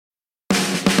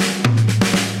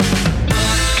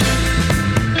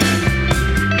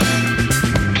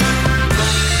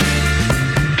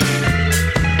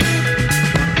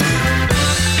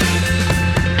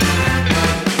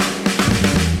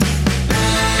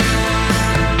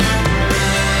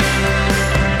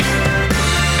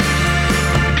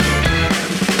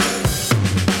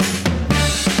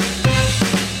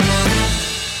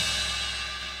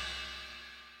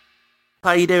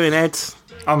How you doing, Ed?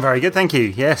 I'm very good, thank you,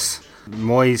 yes.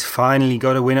 Moyes finally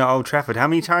got a win at Old Trafford. How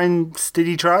many times did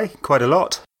he try? Quite a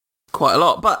lot. Quite a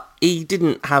lot, but he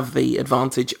didn't have the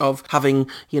advantage of having,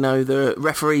 the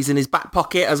referees in his back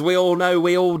pocket, as we all know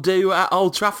we all do at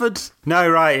Old Trafford. No,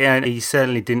 right, yeah, he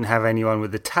certainly didn't have anyone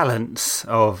with the talents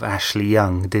of Ashley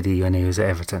Young, did he, when he was at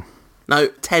Everton? No,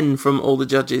 10 from all the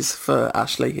judges for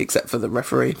Ashley, except for the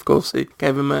referee, of course, who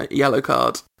gave him a yellow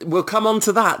card. We'll come on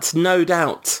to that, no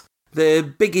doubt. The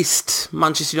biggest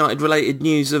Manchester United-related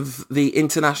news of the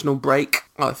international break,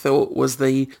 I thought, was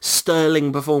the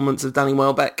sterling performance of Danny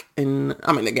Welbeck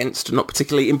against not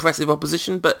particularly impressive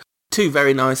opposition, but two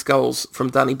very nice goals from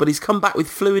Danny. But he's come back with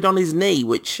fluid on his knee,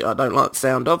 which I don't like the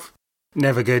sound of.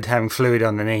 Never good having fluid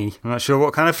on the knee. I'm not sure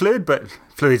what kind of fluid, but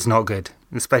fluid's not good,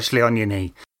 especially on your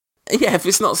knee. Yeah, if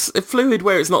it's not fluid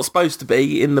where it's not supposed to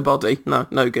be in the body,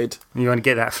 no good. You want to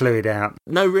get that fluid out.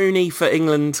 No Rooney for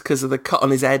England because of the cut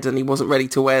on his head, and he wasn't ready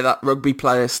to wear that rugby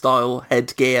player style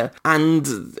headgear.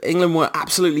 And England were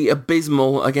absolutely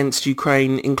abysmal against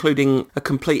Ukraine, including a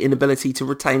complete inability to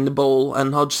retain the ball.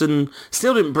 And Hodgson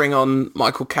still didn't bring on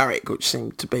Michael Carrick, which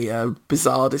seemed to be a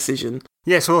bizarre decision.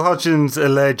 Yes, well, Hodgson's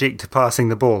allergic to passing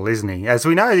the ball, isn't he? As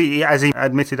we know, as he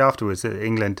admitted afterwards, that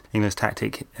England's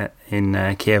tactic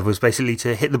in Kiev was basically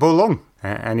to hit the ball long,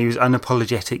 and he was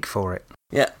unapologetic for it.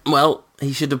 Yeah, well,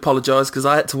 he should apologise because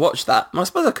I had to watch that. I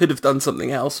suppose I could have done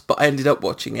something else, but I ended up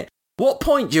watching it. What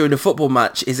point during a football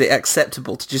match is it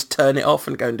acceptable to just turn it off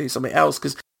and go and do something else?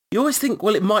 Because you always think,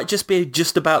 well, it might just be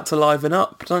just about to liven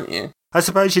up, don't you? I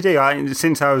suppose you do.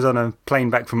 Since I was on a plane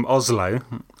back from Oslo,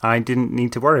 I didn't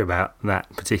need to worry about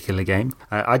that particular game.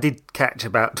 I did catch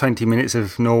about 20 minutes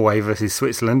of Norway versus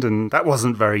Switzerland, and that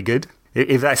wasn't very good,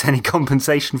 if that's any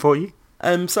compensation for you.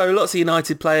 So lots of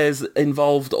United players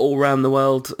involved all around the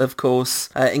world, of course,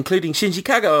 including Shinji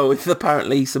Kagawa, with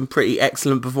apparently some pretty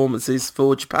excellent performances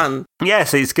for Japan.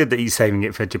 Yes, it's good that he's saving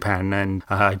it for Japan, and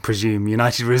I presume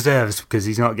United reserves, because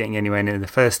he's not getting anywhere near the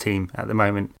first team at the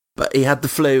moment. But he had the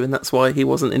flu, and that's why he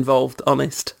wasn't involved,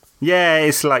 honest. Yeah,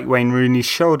 it's like Wayne Rooney's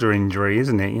shoulder injury,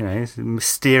 isn't it? It's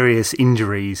mysterious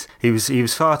injuries. He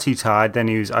was far too tired, then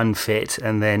he was unfit,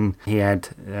 and then he had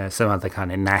some other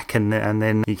kind of knack, and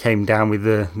then he came down with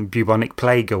the bubonic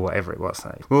plague or whatever it was.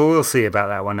 So, well, we'll see about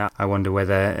that one. I wonder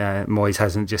whether Moyes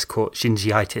hasn't just caught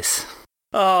Shinji-itis.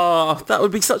 Oh, that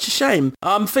would be such a shame.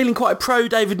 I'm feeling quite pro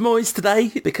David Moyes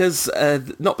today because,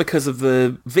 not because of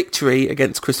the victory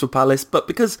against Crystal Palace, but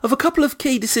because of a couple of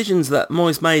key decisions that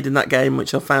Moyes made in that game,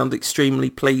 which I found extremely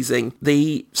pleasing.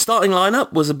 The starting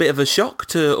lineup was a bit of a shock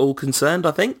to all concerned,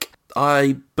 I think.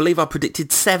 I believe I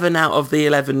predicted 7 out of the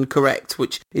 11 correct,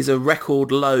 which is a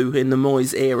record low in the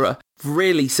Moyes era.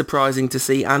 Really surprising to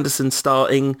see Anderson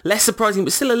starting. Less surprising,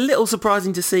 but still a little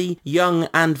surprising to see Young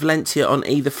and Valencia on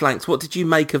either flanks. What did you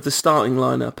make of the starting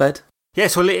lineup, Ed?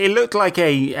 Yes, well, it looked like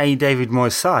a David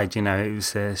Moyes side. It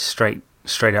was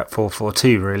straight up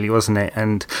 4-4-2, really, wasn't it?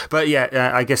 But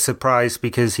I guess surprised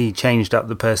because he changed up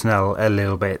the personnel a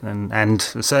little bit, and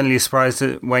certainly surprised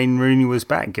that Wayne Rooney was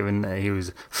back, given that he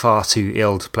was far too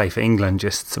ill to play for England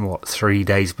just 3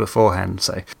 days beforehand.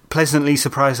 So pleasantly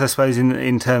surprised, I suppose,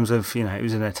 in terms of, it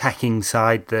was an attacking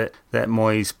side that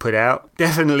Moyes put out.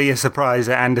 Definitely a surprise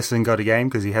that Anderson got a game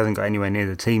because he hasn't got anywhere near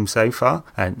the team so far,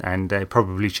 and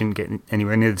probably shouldn't get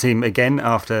anywhere near the team again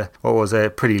after what was a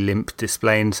pretty limp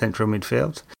display in central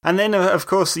midfield. And then, of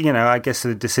course, I guess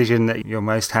the decision that you're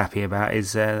most happy about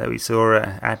is that we saw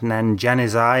Adnan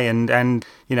Januzaj and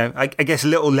I guess a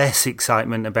little less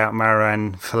excitement about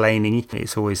Marouane Fellaini.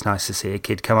 It's always nice to see a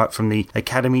kid come up from the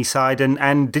academy side,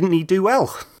 and didn't he do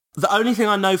well? The only thing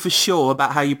I know for sure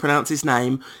about how you pronounce his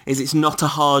name is it's not a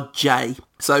hard J.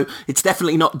 So it's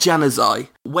definitely not Januzaj.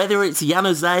 Whether it's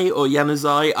Januzaj or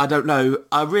Januzaj, I don't know.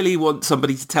 I really want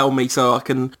somebody to tell me so I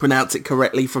can pronounce it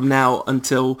correctly from now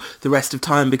until the rest of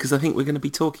time, because I think we're going to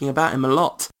be talking about him a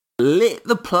lot. Lit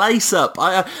the place up.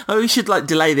 We should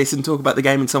delay this and talk about the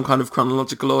game in some kind of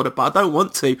chronological order, but I don't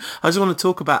want to. I just want to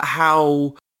talk about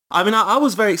how... I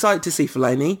was very excited to see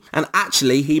Fellaini, and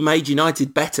actually he made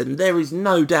United better, and there is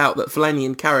no doubt that Fellaini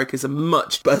and Carrick is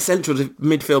a central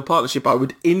midfield partnership I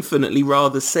would infinitely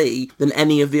rather see than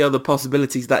any of the other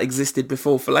possibilities that existed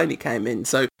before Fellaini came in.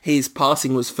 So his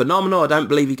passing was phenomenal. I don't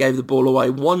believe he gave the ball away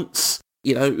once.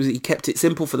 He kept it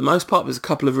simple for the most part. There's a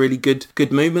couple of really good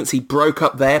movements. He broke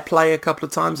up their play a couple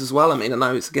of times as well. I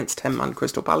know it's against 10-man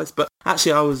Crystal Palace, but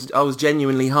actually I was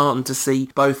genuinely heartened to see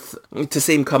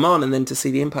him come on and then to see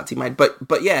the impact he made. But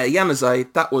yeah,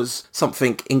 Januzaj, that was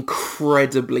something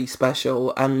incredibly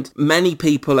special. And many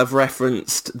people have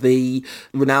referenced the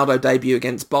Ronaldo debut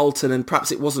against Bolton, and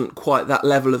perhaps it wasn't quite that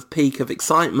level of peak of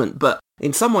excitement, but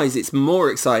in some ways it's more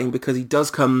exciting because he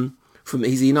does come from,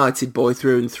 he's a United boy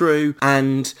through and through,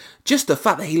 and just the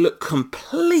fact that he looked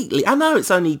completely, I know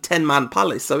it's only 10-man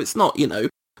Palace, so it's not,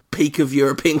 peak of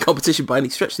European competition by any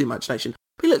stretch of the imagination,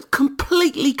 but he looked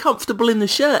completely comfortable in the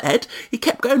shirt, Ed. He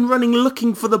kept going running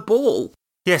looking for the ball.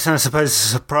 Yes, and I suppose the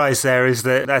surprise there is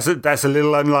that that's a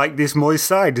little unlike this Moyes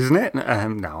side, isn't it?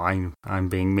 No, I'm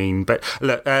being mean, but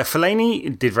look,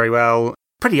 Fellaini did very well.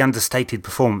 Pretty understated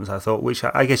performance, I thought, which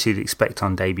I guess you'd expect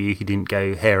on debut. He didn't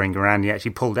go herring around. He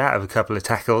actually pulled out of a couple of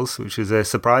tackles, which was a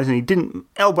surprise, and he didn't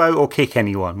elbow or kick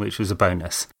anyone, which was a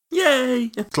bonus. Yay!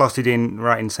 Slotted in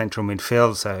right in central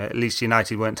midfield, so at least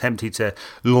United weren't tempted to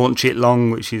launch it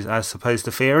long, which is, I suppose,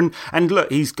 the fear. And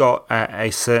look, he's got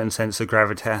a certain sense of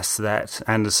gravitas that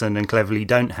Anderson and Cleverley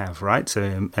don't have, right?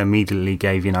 So immediately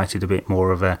gave United a bit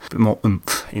more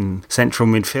oomph in central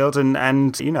midfield, and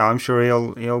I'm sure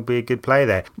he'll be a good player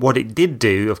there. What it did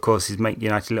do, of course, is make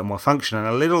United a little more functional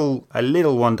and a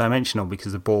little one-dimensional,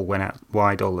 because the ball went out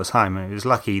wide all the time. And it was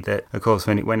lucky that, of course,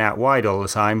 when it went out wide all the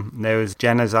time, there was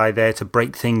Januzaj there to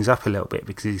break things up a little bit,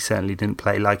 because he certainly didn't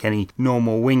play like any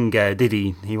normal winger, did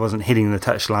he? He wasn't hitting the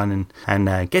touchline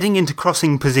and getting into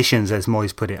crossing positions, as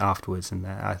Moyes put it afterwards, and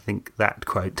I think that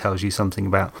quote tells you something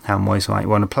about how Moyes might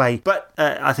want to play. But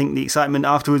I think the excitement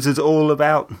afterwards is all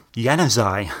about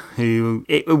Januzaj, who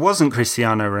it wasn't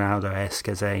Cristiano Ronaldo-esque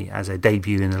as a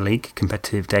debut in the league,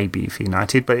 competitive debut for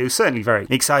United, but it was certainly very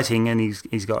exciting, and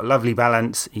he's got a lovely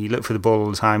balance. He looked for the ball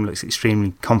all the time, looks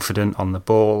extremely confident on the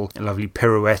ball, a lovely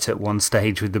pirouette at one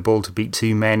stage with the ball to beat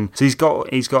two men. So he's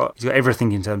got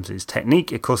everything in terms of his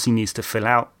technique. Of course, he needs to fill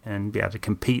out and be able to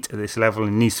compete at this level,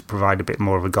 and needs to provide a bit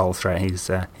more of a goal threat. His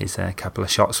couple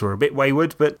of shots were a bit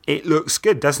wayward, but it looks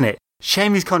good, doesn't it?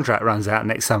 Shame his contract runs out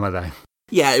next summer, though.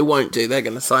 Yeah, it won't do. They're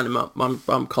going to sign him up.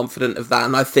 I'm confident of that.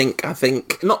 And I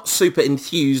think not super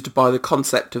enthused by the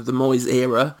concept of the Moyes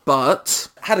era, but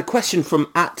had a question from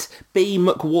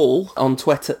 @BMcWall on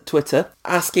Twitter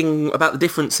asking about the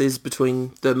differences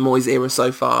between the Moyes era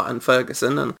so far and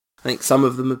Ferguson. And I think some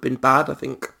of them have been bad. I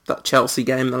think that Chelsea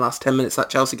game, the last 10 minutes,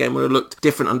 that Chelsea game would have looked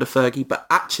different under Fergie. But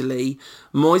actually,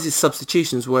 Moyes'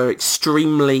 substitutions were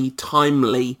extremely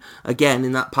timely again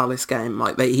in that Palace game.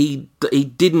 Like he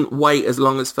didn't wait as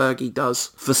long as Fergie does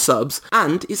for subs.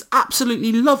 And it's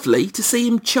absolutely lovely to see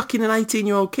him chucking an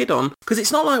 18-year-old kid on, because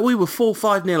it's not like we were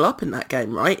 4-5-0 up in that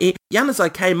game, right?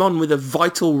 Januzaj came on with a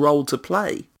vital role to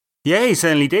play. Yeah, he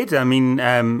certainly did. I mean,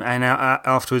 and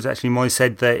afterwards, actually, Moyes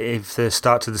said that if the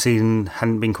start to the season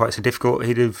hadn't been quite so difficult,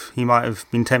 he might have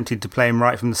been tempted to play him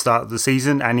right from the start of the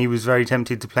season, and he was very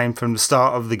tempted to play him from the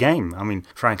start of the game. I mean,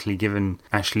 frankly, given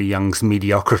Ashley Young's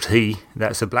mediocrity,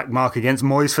 that's a black mark against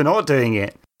Moyes for not doing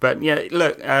it. But yeah,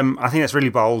 look, I think that's really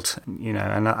bold,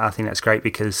 and I think that's great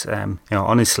because,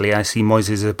 honestly, I see Moyes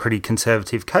as a pretty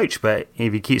conservative coach, but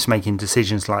if he keeps making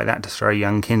decisions like that to throw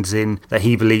young kids in that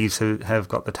he believes have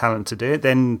got the talent to do it,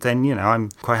 then I'm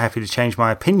quite happy to change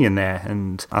my opinion there.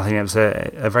 And I think that was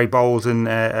a very bold and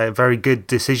a very good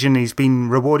decision. He's been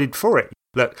rewarded for it.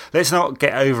 Look, let's not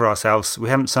get over ourselves. We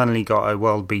haven't suddenly got a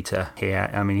world beater here.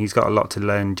 I mean, he's got a lot to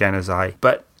learn, Januzaj,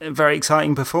 but a very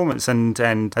exciting performance. And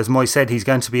as Moyes said, he's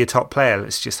going to be a top player.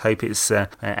 Let's just hope it's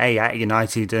at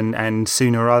United and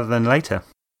sooner rather than later.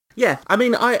 Yeah, I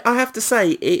mean, I have to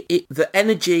say, the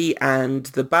energy and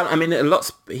the balance, I mean,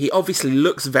 he obviously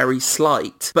looks very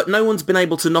slight, but no one's been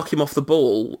able to knock him off the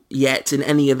ball yet in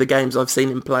any of the games I've seen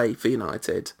him play for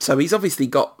United. So he's obviously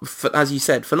got, as you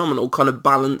said, phenomenal kind of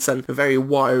balance and a very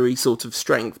wiry sort of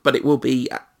strength, but it will be...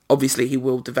 Obviously, he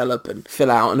will develop and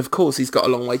fill out. And of course, he's got a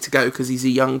long way to go because he's a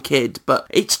young kid. But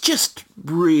it's just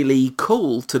really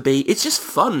cool to be... It's just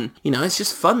fun. It's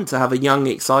just fun to have a young,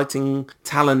 exciting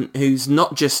talent who's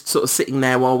not just sort of sitting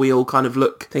there while we all kind of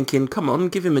look thinking, come on,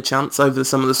 give him a chance over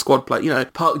some of the squad play.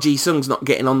 Park Ji-sung's not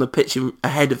getting on the pitch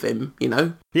ahead of him,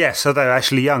 Yes, although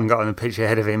Ashley Young got on the pitch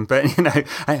ahead of him. But,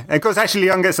 of course, Ashley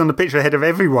Young gets on the pitch ahead of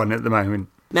everyone at the moment.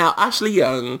 Now, Ashley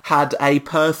Young had a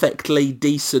perfectly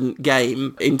decent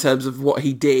game in terms of what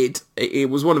he did. It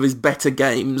was one of his better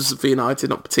games for United,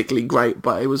 not particularly great,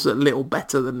 but it was a little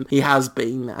better than he has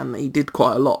been, and he did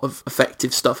quite a lot of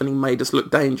effective stuff, and he made us look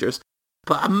dangerous.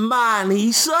 But man,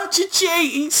 he's such a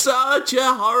cheat! He's such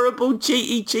a horrible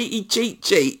cheat!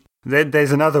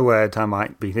 There's another word I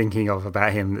might be thinking of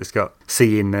about him that's got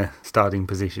C in the starting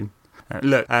position.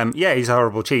 Yeah, he's a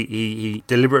horrible cheat. He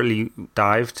deliberately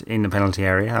dived in the penalty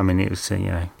area. I mean, it was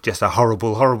just a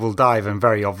horrible, horrible dive and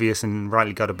very obvious, and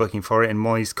rightly got a booking for it. And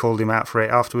Moyes called him out for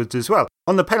it afterwards as well.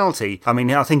 On the penalty, I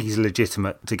mean, I think he's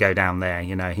legitimate to go down there.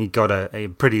 He got a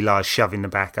pretty large shove in the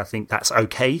back. I think that's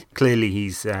okay. Clearly,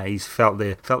 he's felt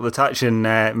the touch and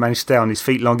managed to stay on his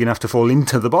feet long enough to fall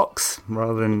into the box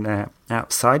rather than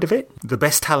outside of it. The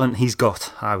best talent he's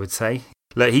got, I would say.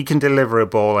 Look, he can deliver a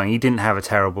ball, and he didn't have a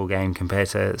terrible game compared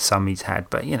to some he's had.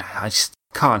 But I just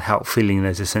can't help feeling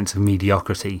there's a sense of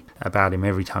mediocrity about him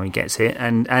every time he gets hit.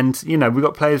 And we've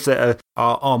got players that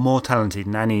are more talented.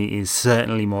 Nani is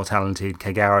certainly more talented.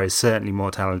 Kagawa is certainly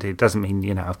more talented. Doesn't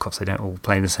mean, of course they don't all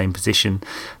play in the same position.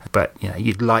 But,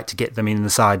 you'd like to get them in the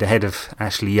side ahead of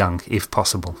Ashley Young, if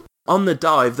possible. On the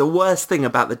dive, the worst thing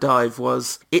about the dive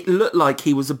was it looked like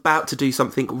he was about to do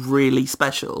something really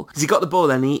special. Because he got the ball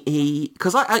and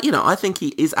because I think he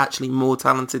is actually more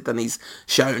talented than he's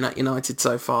shown at United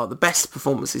so far. The best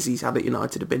performances he's had at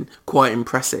United have been quite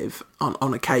impressive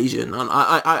on occasion. And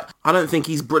I don't think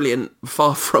he's brilliant,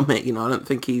 far from it. I don't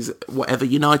think he's whatever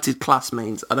United class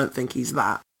means. I don't think he's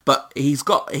that. But he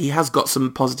has got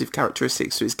some positive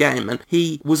characteristics to his game, and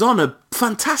he was on a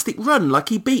fantastic run. Like,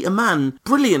 he beat a man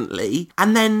brilliantly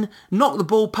and then knocked the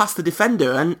ball past the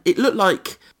defender, and it looked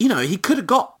like, he could have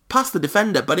got past the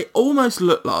defender, but it almost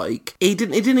looked like it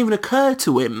didn't even occur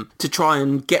to him to try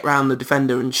and get round the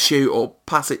defender and shoot or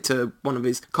pass it to one of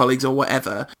his colleagues or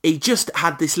whatever. He just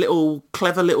had this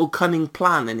clever little cunning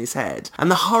plan in his head. And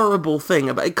the horrible thing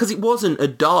about it, because it wasn't a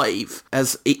dive,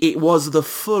 as it was the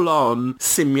full-on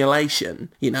simulation,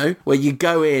 where you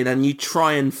go in and you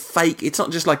try and fake. It's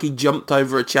not just like he jumped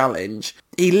over a challenge.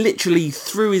 He literally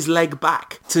threw his leg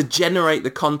back to generate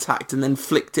the contact and then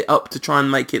flicked it up to try and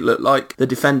make it look like the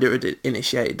defender had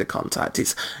initiated the contact.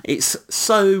 It's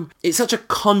such a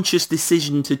conscious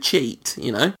decision to cheat,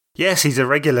 Yes, he's a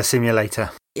regular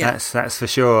simulator. Yeah. That's for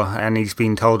sure. And he's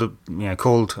been called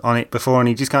on it before, and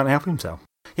he just can't help himself.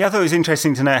 Yeah, I thought it was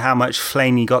interesting to know how much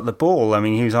Fellaini got the ball. I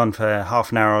mean, he was on for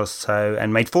half an hour or so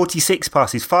and made 46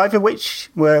 passes, 5 of which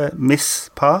were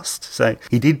mispassed. So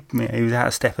he was out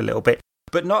of step a little bit.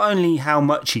 But not only how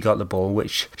much he got the ball,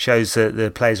 which shows that the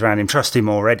players around him trust him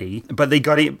already, but they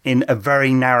got it in a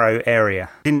very narrow area.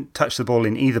 Didn't touch the ball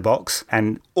in either box,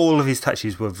 and all of his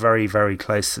touches were very, very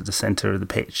close to the centre of the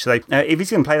pitch. So if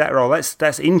he's going to play that role,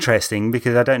 that's interesting,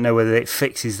 because I don't know whether it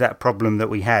fixes that problem that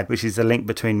we had, which is the link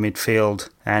between midfield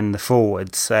and the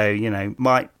forwards. So,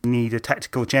 might need a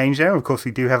tactical change there. Of course,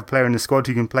 we do have a player in the squad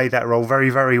who can play that role very,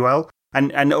 very well.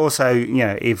 And also,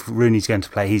 if Rooney's going to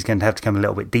play, he's going to have to come a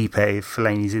little bit deeper if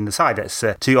Fellaini's in the side. That's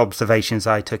 2 observations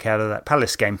I took out of that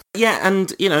Palace game. Yeah, and,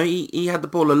 he had the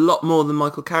ball a lot more than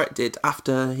Michael Carrick did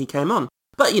after he came on.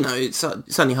 But,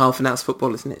 it's only half an hour's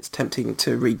football, isn't it? It's tempting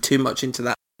to read too much into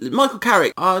that. Michael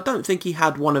Carrick, I don't think he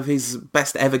had one of his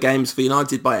best ever games for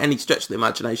United by any stretch of the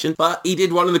imagination, but he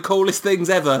did one of the coolest things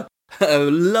ever. A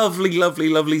lovely, lovely,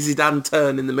 lovely Zidane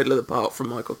turn in the middle of the park from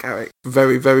Michael Carrick.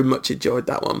 Very, very much enjoyed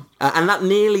that one. And that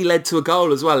nearly led to a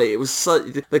goal as well. It was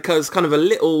because kind of a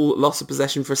little loss of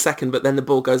possession for a second, but then the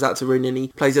ball goes out to Rooney and he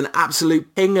plays an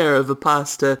absolute pinger of a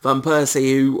pass to Van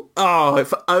Persie, who,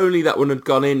 if only that one had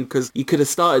gone in, because you could have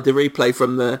started the replay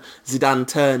from the Zidane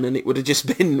turn and it would have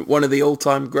just been one of the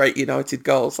all-time great United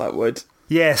goals, that would.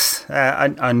 Yes,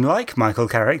 unlike Michael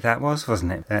Carrick, that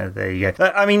wasn't it? There you go.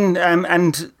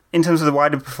 And in terms of the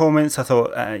wider performance, I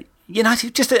thought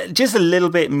United just a little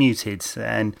bit muted,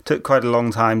 and took quite a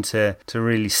long time to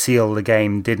really seal the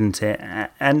game, didn't it?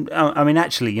 And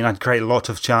actually, United created a lot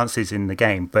of chances in the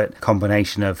game, but a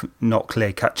combination of not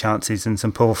clear-cut chances and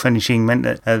some poor finishing meant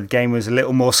that the game was a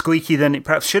little more squeaky than it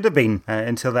perhaps should have been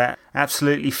until that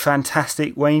absolutely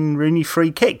fantastic Wayne Rooney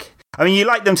free kick. I mean, you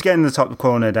like them to get in the top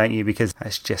corner, don't you? Because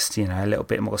that's just, a little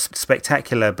bit more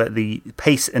spectacular. But the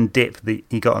pace and dip that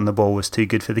he got on the ball was too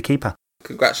good for the keeper.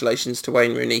 Congratulations to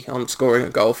Wayne Rooney on scoring a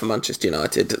goal for Manchester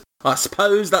United. I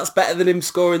suppose that's better than him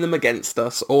scoring them against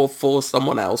us or for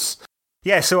someone else.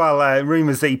 Yeah, so while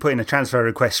rumours that he put in a transfer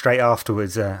request straight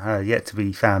afterwards are yet to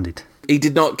be founded. He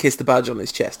did not kiss the badge on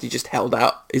his chest. He just held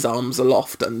out his arms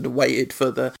aloft and waited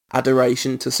for the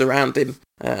adoration to surround him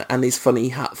and his funny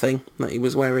hat thing that he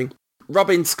was wearing.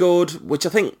 Robin scored, which I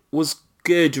think was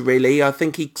good, really. I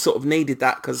think he sort of needed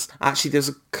that, because actually there's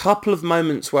a couple of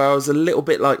moments where I was a little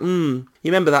bit like, You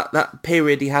remember that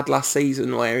period he had last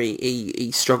season where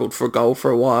he struggled for a goal for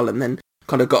a while and then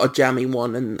kind of got a jamming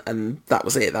one, and that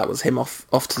was it. That was him off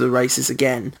to the races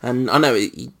again. And I know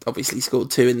he obviously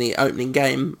scored 2 in the opening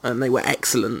game, and they were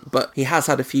excellent, but he has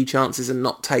had a few chances and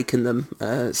not taken them.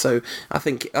 So I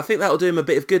think that'll do him a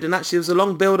bit of good. And actually, there was a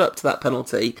long build up to that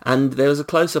penalty, and there was a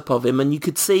close up of him, and you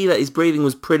could see that his breathing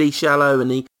was pretty shallow, and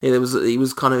he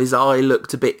was kind of, his eye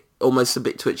looked almost a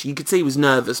bit twitchy. You could see he was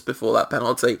nervous before that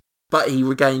penalty. But he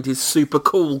regained his super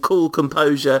cool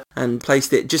composure and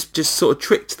placed it, just sort of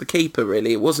tricked the keeper,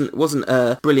 really. It wasn't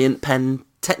a brilliant pen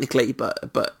technically,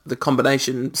 but the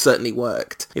combination certainly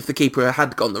worked. If the keeper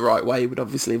had gone the right way, he would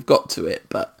obviously have got to it,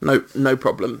 but no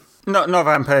problem. Not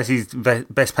Van Persie's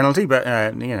best penalty, but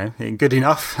good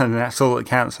enough, and that's all that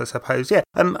counts, I suppose. Yeah,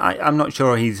 I'm not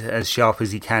sure he's as sharp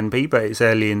as he can be, but it's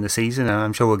early in the season, and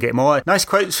I'm sure we'll get more. Nice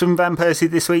quotes from Van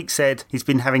Persie this week. Said he's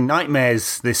been having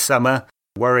nightmares this summer,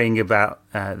 worrying about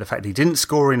the fact he didn't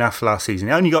score enough last season.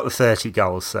 He only got the 30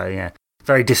 goals, so yeah.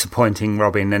 Very disappointing,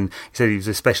 Robin, and he said he was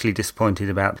especially disappointed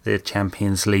about the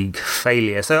Champions League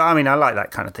failure. So, I mean, I like that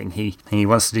kind of thing. He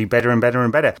wants to do better and better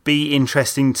and better. Be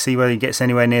interesting to see whether he gets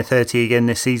anywhere near 30 again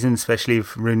this season, especially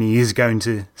if Rooney is going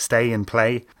to stay and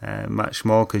play much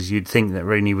more, because you'd think that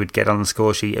Rooney would get on the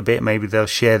score sheet a bit. Maybe they'll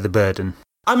share the burden.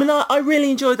 I mean, I really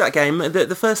enjoyed that game.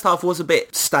 The first half was a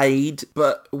bit staid,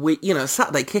 but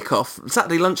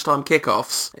Saturday lunchtime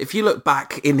kickoffs, if you look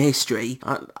back in history,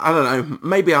 I don't know,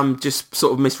 maybe I'm just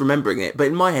sort of misremembering it, but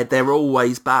in my head, they're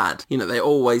always bad. They're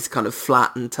always kind of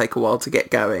flat and take a while to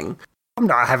get going. I'm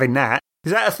not having that.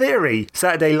 Is that a theory?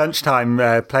 Saturday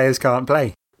lunchtime players can't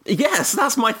play? Yes,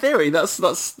 that's my theory. That's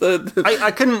the...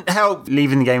 I couldn't help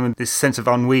leaving the game with this sense of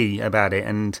ennui about it,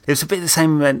 and it was a bit the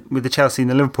same with the Chelsea and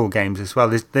the Liverpool games as well.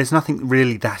 There's nothing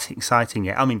really that exciting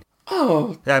yet. I mean,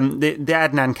 the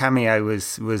Adnan cameo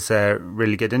was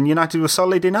really good, and United was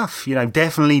solid enough.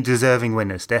 Definitely deserving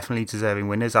winners.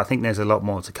 I think there's a lot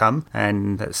more to come,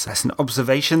 and that's an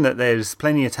observation that there's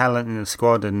plenty of talent in the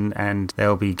squad, and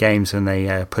there'll be games when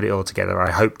they put it all together.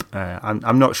 I hope.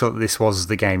 I'm not sure that this was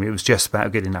the game. It was just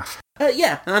about good enough.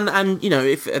 Yeah, and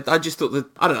if I just thought that,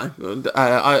 I don't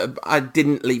know, I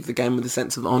didn't leave the game with a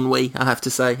sense of ennui. I have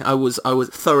to say, I was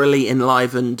thoroughly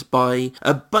enlivened by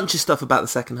a bunch of stuff about the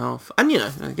second half, and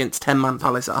against 10-man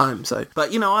Palace at home. So,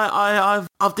 but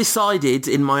I've decided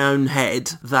in my own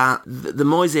head that the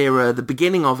Moyes era, the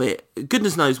beginning of it,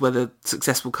 goodness knows whether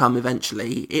success will come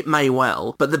eventually. It may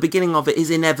well, but the beginning of it is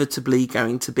inevitably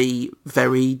going to be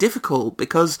very difficult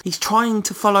because he's trying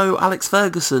to follow Alex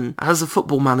Ferguson as a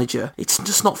football manager. It's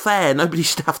just not fair. Nobody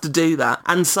should have to do that.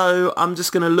 And so I'm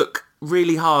just going to look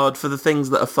really hard for the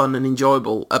things that are fun and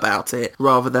enjoyable about it,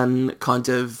 rather than kind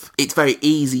of, it's very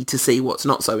easy to see what's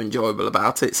not so enjoyable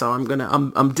about it. So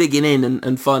I'm digging in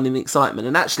and finding the excitement.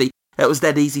 And actually, it was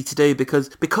dead easy to do because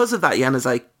of that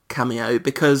Januzaj cameo,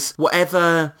 because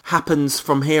whatever happens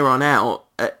from here on out,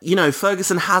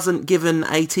 Ferguson hasn't given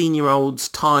 18-year-olds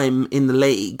time in the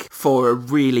league for a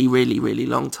really, really, really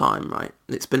long time, right?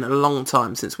 It's been a long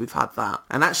time since we've had that.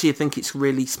 And actually, I think it's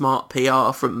really smart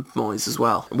PR from Moyes as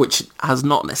well, which has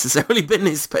not necessarily been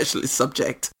his specialist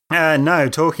subject. No,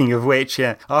 talking of which,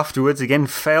 afterwards again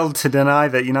failed to deny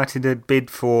that United had bid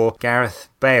for Gareth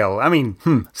Bale. I mean,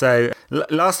 so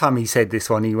last time he said this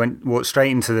one, he walked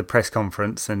straight into the press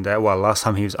conference, and last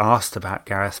time he was asked about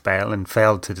Gareth Bale and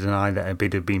failed to deny that a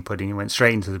bid had been put in. He went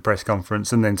straight into the press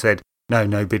conference and then said,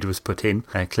 no bid was put in.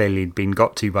 Clearly he'd been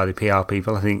got to by the PR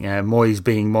people. I think Moyes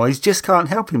being Moyes just can't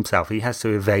help himself. He has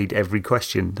to evade every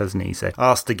question, doesn't he? So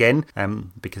asked again,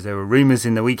 because there were rumours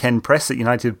in the weekend press that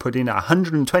United put in a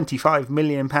 £125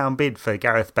 million bid for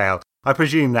Gareth Bale. I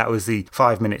presume that was the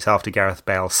 5 minutes after Gareth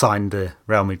Bale signed the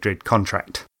Real Madrid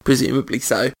contract. Presumably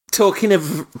so. Talking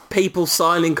of people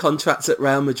signing contracts at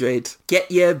Real Madrid,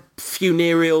 get your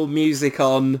funereal music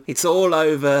on. It's all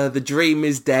over. The dream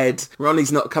is dead.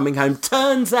 Ronnie's not coming home.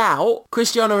 Turns out,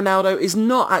 Cristiano Ronaldo is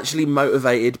not actually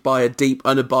motivated by a deep,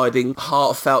 unabiding,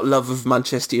 heartfelt love of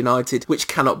Manchester United, which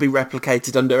cannot be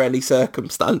replicated under any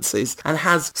circumstances, and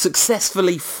has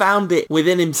successfully found it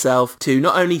within himself to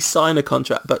not only sign a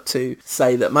contract, but to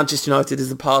say that Manchester United is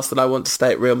the past and I want to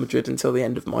stay at Real Madrid until the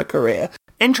end of my career.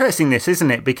 Interesting this, isn't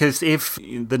it? Because if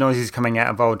the noises coming out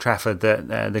of Old Trafford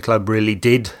that the club really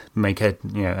did make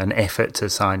an effort to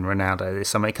sign Ronaldo this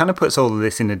summer, it kind of puts all of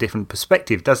this in a different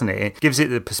perspective, doesn't it? It gives it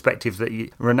the perspective that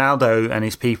Ronaldo and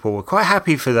his people were quite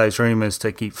happy for those rumours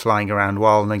to keep flying around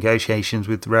while negotiations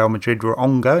with Real Madrid were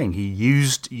ongoing. He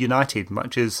used United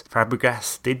much as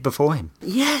Fabregas did before him.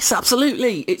 Yes,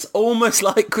 absolutely. It's almost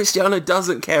like Cristiano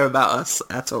doesn't care about us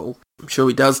at all. I'm sure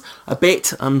he does a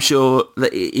bit. I'm sure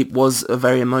that it was a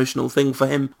very emotional thing for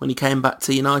him when he came back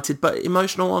to United, but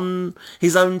emotional on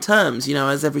his own terms,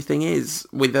 as everything is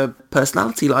with a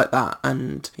personality like that.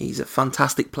 And he's a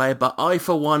fantastic player, but I,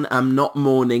 for one, am not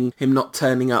mourning him not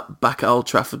turning up back at Old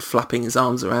Trafford flapping his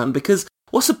arms around, because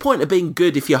what's the point of being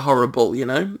good if you're horrible,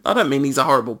 I don't mean he's a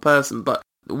horrible person, but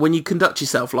when you conduct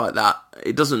yourself like that,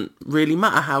 it doesn't really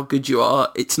matter how good you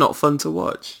are. It's not fun to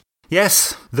watch.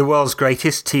 Yes, the world's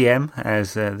greatest, TM,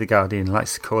 as The Guardian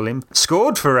likes to call him,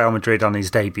 scored for Real Madrid on his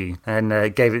debut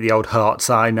and gave it the old heart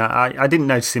sign. I didn't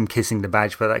notice him kissing the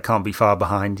badge, but that can't be far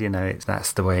behind.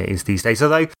 That's the way it is these days.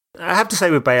 Although, I have to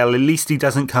say with Bale, at least he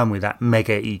doesn't come with that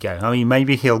mega ego. I mean,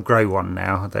 maybe he'll grow one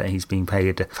now that he's being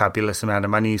paid a fabulous amount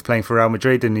of money. He's playing for Real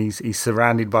Madrid and he's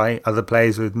surrounded by other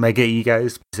players with mega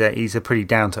egos. He's a pretty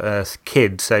down-to-earth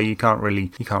kid, so you can't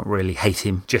really hate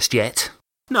him just yet.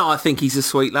 No, I think he's a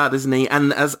sweet lad, isn't he?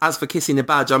 And as for kissing the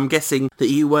badge, I'm guessing that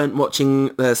you weren't watching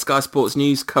the Sky Sports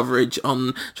News coverage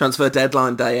on transfer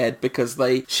deadline day, Ed, because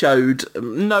they showed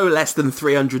no less than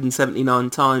 379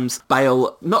 times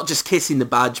Bale not just kissing the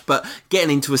badge, but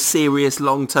getting into a serious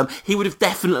long-term... He would have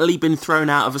definitely been thrown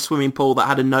out of a swimming pool that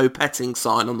had a no petting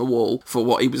sign on the wall for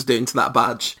what he was doing to that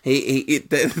badge.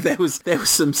 There was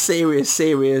some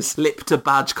serious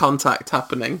lip-to-badge contact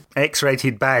happening.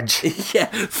 X-rated badge.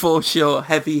 Yeah, for sure.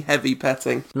 Heavy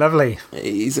petting. Lovely.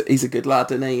 He's a good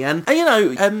lad, isn't he? And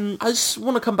I just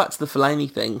want to come back to the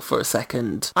Fellaini thing for a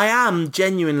second. I am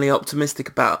genuinely optimistic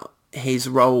about his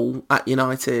role at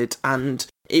United, and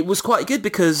it was quite good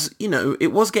because,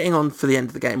 it was getting on for the end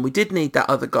of the game. We did need that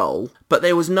other goal, but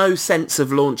there was no sense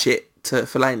of launch it to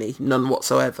Fellaini, none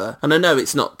whatsoever. And I know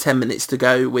it's not 10 minutes to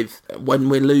go with when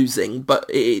we're losing, but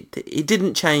it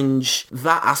didn't change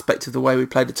that aspect of the way we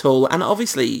played at all. And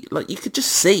obviously, you could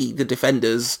just see the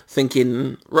defenders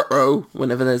thinking, ruh-roh,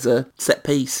 whenever there's a set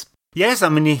piece. Yes, I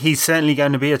mean, he's certainly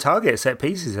going to be a target at set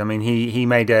pieces. I mean, he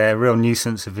made a real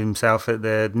nuisance of himself at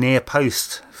the near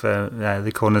post for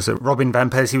the corners that Robin Van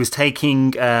Persie was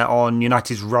taking on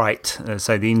United's right.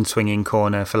 So the in-swinging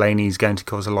corner, Fellaini is going to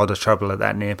cause a lot of trouble at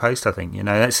that near post, I think.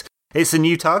 It's a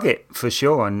new target for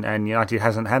sure, and United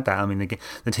hasn't had that. I mean,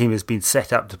 the team has been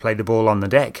set up to play the ball on the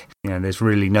deck. There's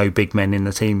really no big men in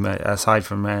the team aside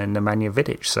from Nemanja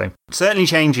Vidic, so certainly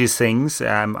changes things.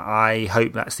 I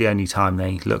hope that's the only time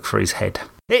they look for his head.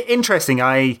 Interesting,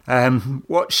 I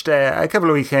watched a couple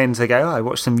of weekends ago, I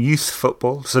watched some youth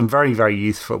football, some very, very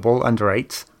youth football, under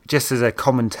 8s. Just as a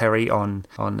commentary on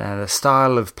the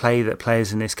style of play that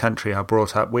players in this country are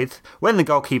brought up with. When the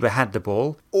goalkeeper had the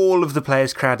ball, all of the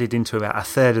players crowded into about a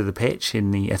third of the pitch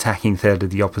in the attacking third of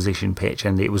the opposition pitch,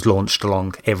 and it was launched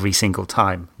along every single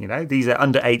time. These are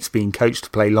under 8s being coached to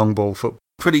play long ball football.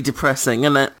 Pretty depressing,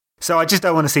 isn't it? So I just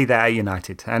don't want to see that at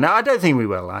United, and I don't think we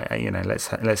will.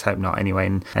 Let's hope not.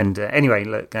 Anyway, anyway,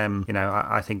 look,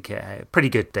 I think a pretty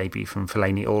good debut from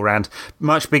Fellaini all round.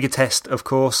 Much bigger test, of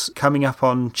course, coming up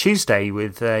on Tuesday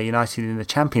with United in the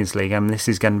Champions League. This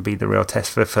is going to be the real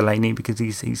test for Fellaini because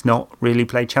he's not really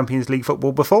played Champions League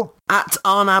football before. At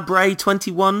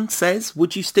Arnabre21 says,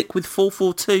 would you stick with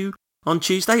 4-4-2 on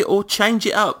Tuesday or change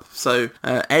it up? So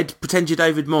Ed, pretend you're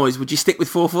David Moyes. Would you stick with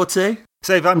 4-4-2?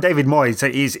 So if I'm David Moyes,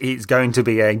 it's going to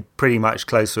be a pretty much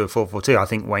close to a 4-4-2. I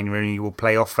think Wayne Rooney will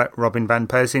play off Robin Van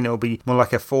Persie and it'll be more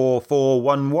like a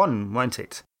 4-4-1-1, won't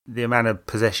it? The amount of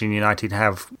possession United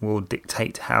have will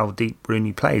dictate how deep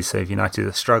Rooney plays. So if United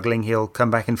are struggling, he'll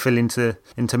come back and fill into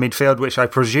midfield, which I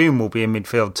presume will be a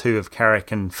midfield two of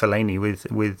Carrick and Fellaini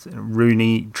with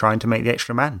Rooney trying to make the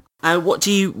extra man. What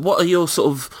are your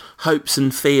sort of hopes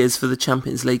and fears for the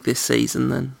Champions League this season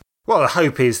then? Well, the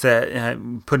hope is that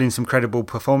put in some credible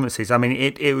performances. I mean,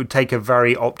 it would take a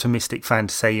very optimistic fan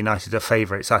to say United are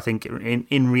favourites. I think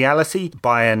in reality,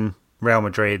 Bayern, Real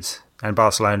Madrid and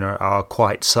Barcelona are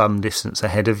quite some distance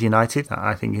ahead of United,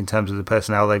 I think, in terms of the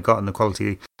personnel they've got and the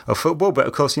quality of football. But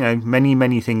of course,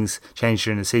 many things changed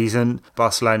during the season.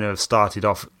 Barcelona have started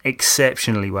off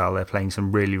exceptionally well. They're playing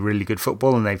some really, really good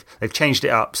football, and they've changed it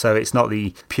up. So it's not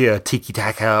the pure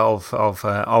tiki-taka of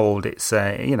old. It's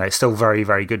it's still very,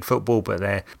 very good football, but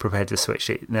they're prepared to switch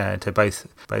it to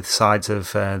both sides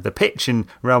of the pitch. And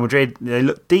Real Madrid, they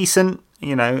look decent.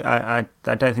 I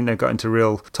don't think they've got into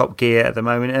real top gear at the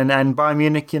moment. And Bayern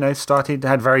Munich,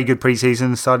 had very good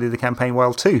pre-season, started the campaign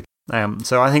well too.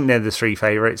 So I think they're the three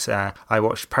favourites. I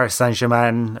watched Paris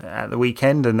Saint-Germain at the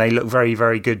weekend and they look very,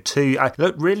 very good too. I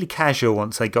looked really casual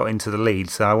once they got into the lead,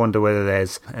 so I wonder whether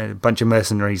there's a bunch of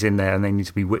mercenaries in there and they need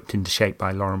to be whipped into shape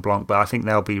by Laurent Blanc. But I think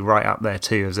they'll be right up there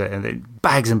too. As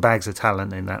bags and bags of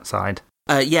talent in that side.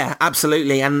 Yeah,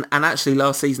 absolutely. And actually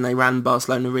last season they ran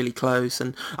Barcelona really close.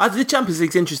 And the Champions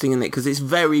League's interesting, isn't it? Because it's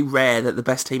very rare that the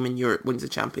best team in Europe wins the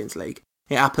Champions League.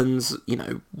 It happens,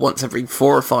 once every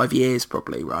 4 or 5 years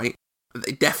probably, right?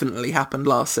 It definitely happened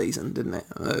last season, didn't it?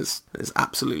 There's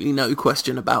absolutely no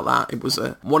question about that. It was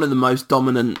one of the most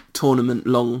dominant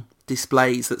tournament-long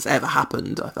displays that's ever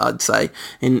happened, I'd say,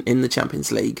 in the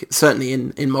Champions League. Certainly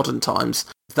in modern times.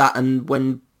 That and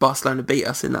when Barcelona beat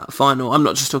us in that final. I'm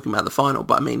not just talking about the final,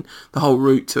 but I mean the whole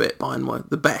route to it. Bayern were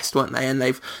the best, weren't they? And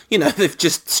they've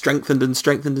just strengthened and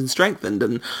strengthened and strengthened.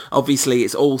 And obviously,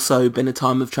 it's also been a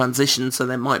time of transition, so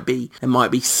there might be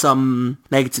some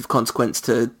negative consequence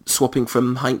to swapping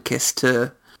from Heynckes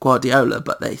to Guardiola,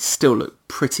 but they still look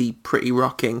pretty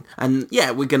rocking. And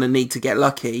yeah, we're going to need to get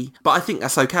lucky, but I think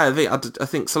that's okay. I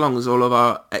think so long as all of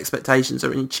our expectations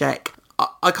are in check,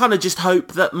 I kind of just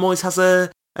hope that Moyes has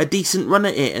a decent run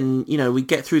at it, and we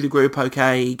get through the group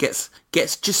okay, gets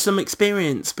just some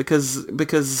experience,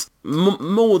 because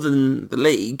more than the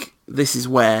league, this is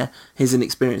where his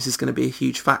inexperience is going to be a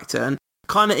huge factor. And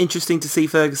kind of interesting to see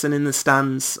Ferguson in the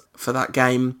stands for that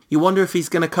game. You wonder if he's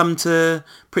going to come to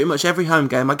pretty much every home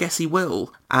game. I guess he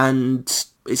will. And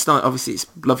it's not, obviously it's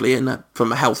lovely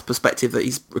from a health perspective that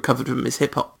he's recovered from his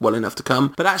hip hop well enough to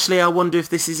come. But actually I wonder if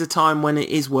this is a time when it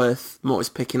is worth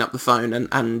Moyes picking up the phone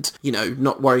and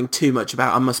not worrying too much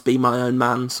about I must be my own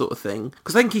man sort of thing.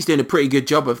 Because I think he's doing a pretty good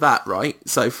job of that, right,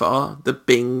 so far, the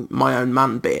being my own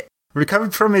man bit.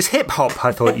 Recovered from his hip hop,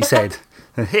 I thought you said.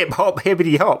 Hip hop,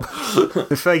 hibbity hop.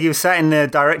 Fergie was sat in the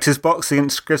director's box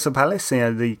against Crystal Palace.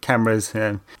 The cameras,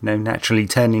 naturally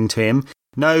turning to him.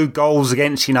 No goals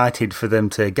against United for them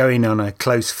to go in on a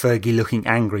close Fergie-looking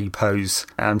angry pose.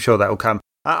 I'm sure that will come.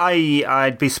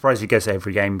 I'd be surprised if he goes to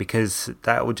every game, because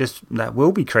that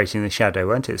will be creating the shadow,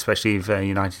 won't it? Especially if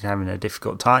United are having a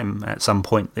difficult time at some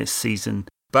point this season.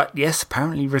 But yes,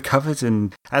 apparently recovered.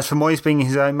 And as for Moyes being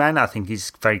his own man, I think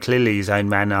he's very clearly his own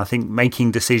man. I think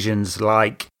making decisions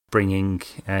like bringing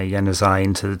Januzaj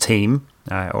into the team,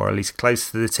 or at least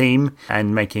close to the team,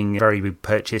 and making a very big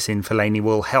purchase in Fellaini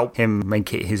will help him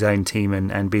make it his own team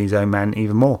and be his own man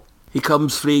even more. He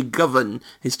comes free govern,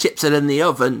 his chips are in the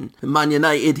oven, Man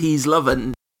United he's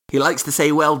loving. He likes to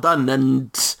say well done,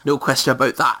 and no question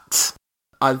about that.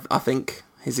 I think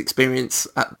his experience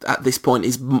at this point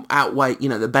is outweigh,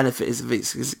 the benefits of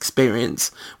his experience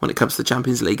when it comes to the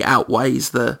Champions League outweighs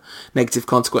the negative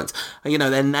consequence.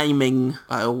 They're naming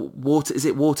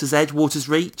Water's Edge, Water's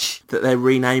Reach, that they're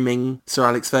renaming Sir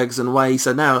Alex Ferguson Way.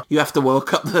 So now you have to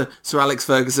walk up the Sir Alex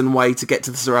Ferguson Way to get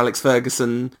to the Sir Alex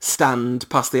Ferguson stand,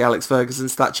 past the Alex Ferguson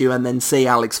statue, and then see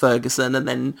Alex Ferguson, and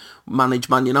then manage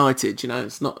Man United.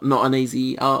 It's not an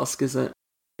easy ask, is it?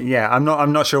 Yeah,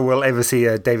 I'm not sure we'll ever see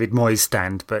a David Moyes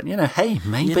stand, but hey,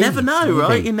 maybe. You never know,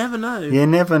 right? You never know. You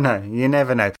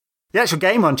never know. The actual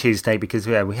game on Tuesday, because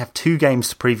we have 2 games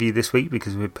to preview this week,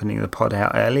 because we're putting the pod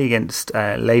out early, against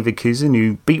Leverkusen,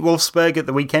 who beat Wolfsburg at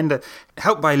the weekend,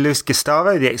 helped by Luis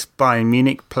Gustavo, the ex-Bayern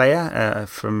Munich player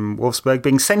from Wolfsburg,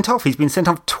 being sent off. He's been sent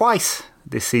off twice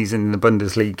this season in the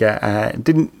Bundesliga.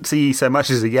 Didn't see so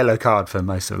much as a yellow card for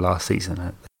most of last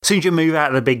season. As soon as you move out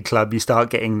of the big club, you start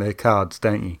getting the cards,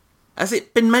 don't you? Has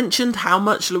it been mentioned how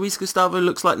much Luis Gustavo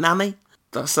looks like Nani?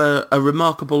 That's a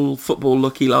remarkable football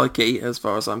looky-likey, as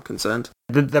far as I'm concerned.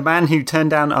 The man who turned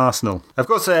down Arsenal. Of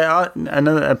course,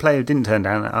 another player who didn't turn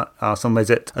down Arsenal, was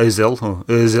it Ozil,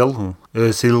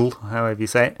 however you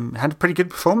say it, had a pretty good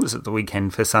performance at the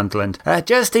weekend for Sunderland.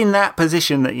 Just in that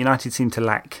position that United seemed to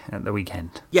lack at the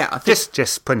weekend. Yeah, I think...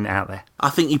 Just putting it out there.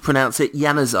 I think you pronounce it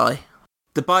Januzaj.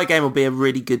 The Bayern game will be a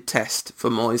really good test for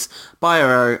Moyes. Bayern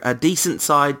are a decent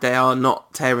side. They are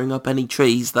not tearing up any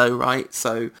trees, though, right?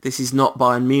 So this is not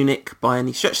Bayern Munich by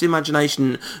any stretch of the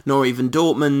imagination, nor even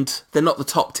Dortmund. They're not the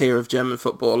top tier of German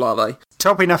football, are they?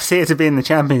 Top enough tier to be in the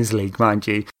Champions League, mind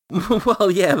you. Well,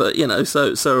 yeah, but,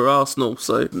 so are Arsenal.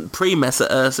 So pre-Mesut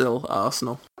Ozil,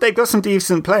 Arsenal. They've got some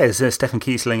decent players. Stefan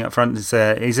Kiesling up front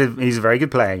he's a very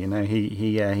good player.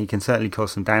 He can certainly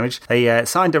cause some damage. They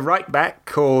signed a right back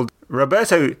called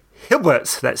Roberto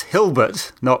Hilbert. That's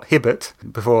Hilbert, not Hibbert.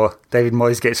 Before David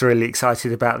Moyes gets really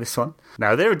excited about this one.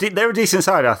 No, they're a decent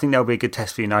side. I think they'll be a good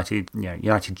test for United.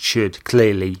 United should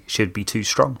be too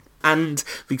strong. And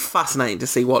it'd be fascinating to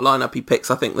see what lineup he picks.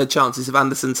 I think the chances of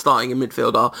Anderson starting in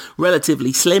midfield are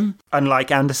relatively slim. Unlike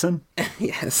Anderson?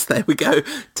 Yes, there we go.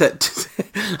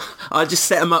 I just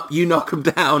set him up, you knock him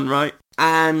down, right?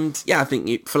 And yeah, I think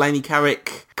Fellaini,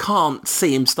 Carrick, can't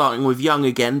see him starting with Young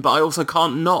again, but I also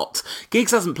can't not. Giggs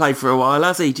hasn't played for a while,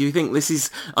 has he? Do you think this is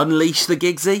unleash the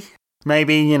Giggsy?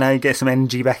 Maybe, you know, get some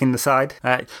energy back in the side.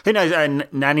 Who knows?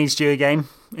 Nani's due a game,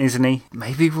 isn't he?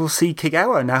 Maybe we'll see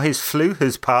Kagawa now his flu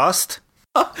has passed.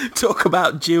 Talk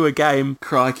about due a game,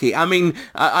 crikey. I mean,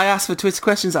 I asked for Twitter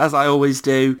questions, as I always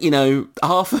do. You know,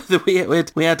 half of the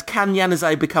we had, can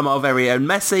Januzaj become our very own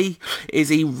Messi?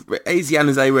 Is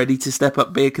Januzaj ready to step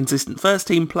up, be a consistent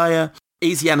first-team player?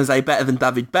 Is Januzaj better than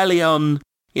David Bellion?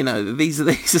 You know, these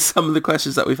are some of the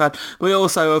questions that we've had. We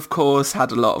also, of course,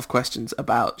 had a lot of questions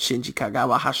about Shinji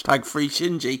Kagawa,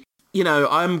 #FreeShinji. You know,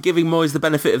 I'm giving Moyes the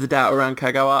benefit of the doubt around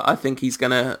Kagawa. I think he's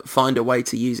going to find a way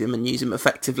to use him and use him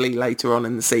effectively later on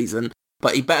in the season.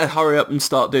 But he better hurry up and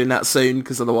start doing that soon,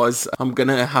 because otherwise I'm going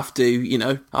to have to, you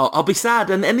know, I'll be sad.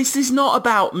 And this is not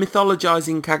about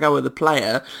mythologizing Kagawa the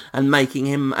player and making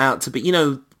him out to be, you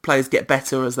know, players get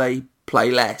better as they play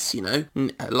less, you know,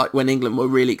 like when England were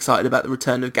really excited about the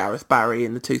return of Gareth Barry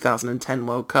in the 2010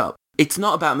 World Cup. It's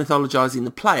not about mythologising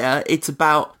the player, it's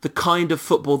about the kind of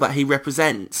football that he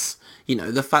represents. You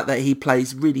know, the fact that he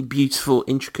plays really beautiful,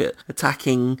 intricate,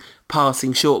 attacking,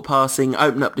 passing, short passing,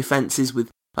 open up defences with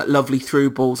like lovely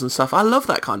through balls and stuff. I love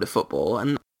that kind of football,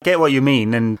 and get what you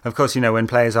mean. And of course, you know, when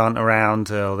players aren't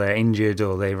around or they're injured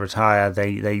or they retire,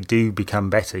 they do become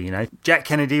better, you know. Jack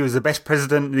Kennedy was the best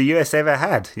president the US ever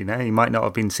had, you know. He might not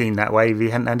have been seen that way if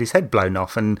he hadn't had his head blown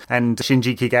off. And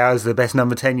Shinji Kagawa is the best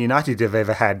number 10 United have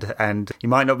ever had, and he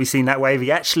might not be seen that way if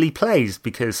he actually plays,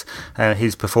 because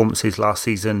his performances last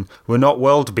season were not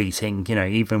world beating, you know,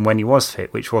 even when he was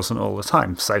fit, which wasn't all the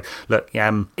time. So look,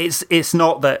 it's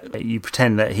not that you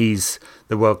pretend that he's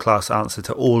the world-class answer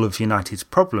to all of United's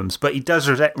problems, but he does,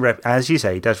 as you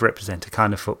say, he does represent a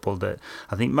kind of football that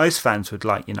I think most fans would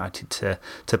like United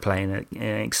to play in an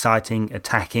exciting,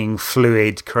 attacking,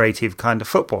 fluid, creative kind of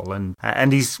football,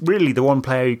 and he's really the one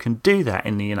player who can do that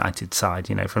in the United side,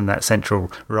 you know, from that central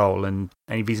role, and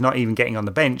if he's not even getting on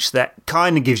the bench, that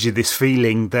kind of gives you this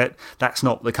feeling that that's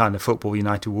not the kind of football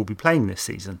United will be playing this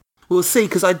season. We'll see,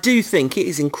 because I do think it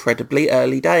is incredibly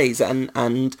early days,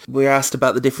 and we're asked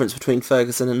about the difference between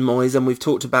Ferguson and Moyes, and we've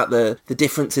talked about the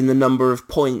difference in the number of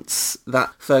points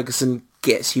that Ferguson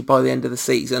gets you by the end of the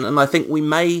season, and I think we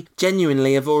may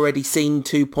genuinely have already seen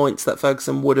 2 points that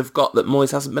Ferguson would have got that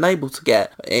Moyes hasn't been able to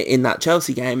get in that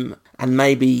Chelsea game, and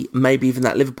maybe even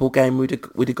that Liverpool game we'd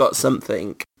have got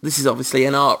something. This is obviously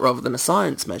an art rather than a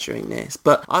science measuring this,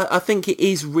 but I think it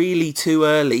is really too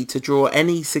early to draw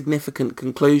any significant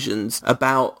conclusions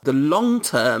about the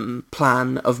long-term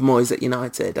plan of Moyes at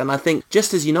United. And I think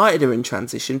just as United are in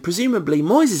transition, presumably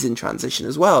Moyes is in transition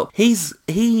as well.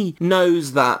 He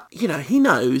knows that, you know,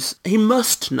 he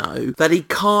must know that he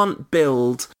can't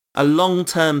build a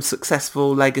long-term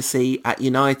successful legacy at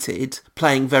United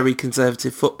playing very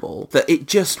conservative football, that it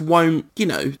just won't, you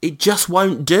know, it just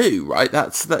won't do, right?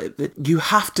 That's that you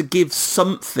have to give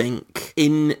something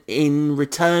in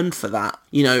return for that.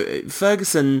 You know,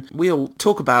 Ferguson, we all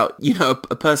talk about, you know,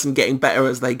 a person getting better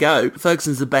as they go.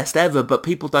 Ferguson's the best ever, but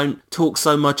people don't talk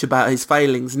so much about his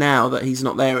failings now that he's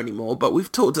not there anymore. But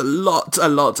we've talked a lot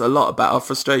about our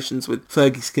frustrations with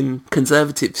Ferguson's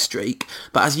conservative streak.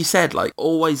 But as you said, like,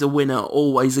 always a winner,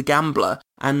 always a gambler.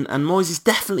 And Moyes is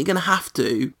definitely going to have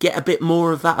to get a bit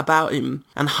more of that about him.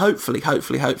 And hopefully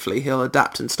he'll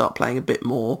adapt and start playing a bit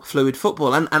more fluid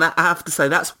football. And I have to say,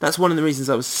 that's one of the reasons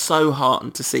I was so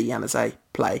heartened to see Januzaj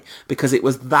play, because it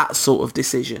was that sort of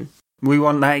decision. We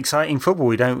want that exciting football.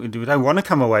 We don't want to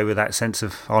come away with that sense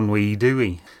of ennui, do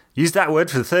we? Use that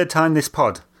word for the third time this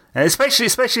pod. Especially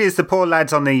as the poor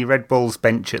lad's on the Red Bulls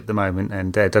bench at the moment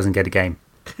and doesn't get a game.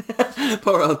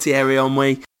 Poor old Thierry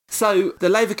Henry. So, the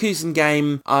Leverkusen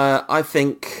game, I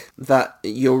think that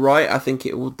you're right. I think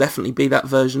it will definitely be that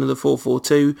version of the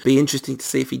 4-4-2. Be interesting to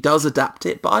see if he does adapt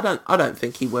it, but I don't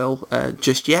think he will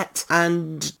just yet.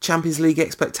 And Champions League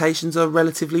expectations are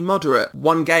relatively moderate.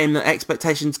 One game that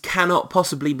expectations cannot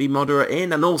possibly be moderate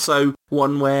in, and also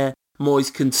one where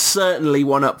Moyes can certainly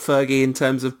one-up Fergie in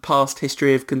terms of past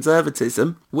history of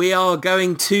conservatism. We are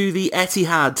going to the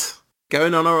Etihad.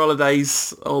 Going on our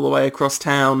holidays all the way across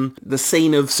town, the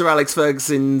scene of Sir Alex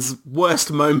Ferguson's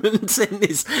worst moments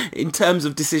in terms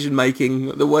of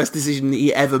decision-making, the worst decision that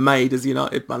he ever made as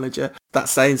United manager.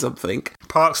 That's saying something.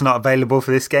 Park's not available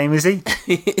for this game, is he?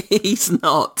 He's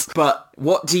not. But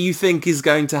what do you think is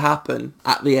going to happen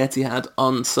at the Etihad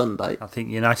on Sunday? I think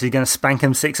United are going to spank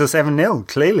him 6 or 7-0,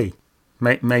 clearly.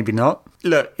 Maybe not.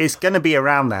 Look, it's going to be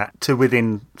around that to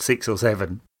within 6 or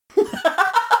 7.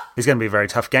 It's going to be a very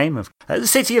tough game.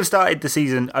 City have started the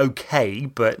season okay,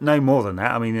 but no more than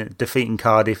that. I mean, defeating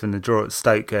Cardiff and the draw at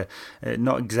Stoke are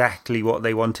not exactly what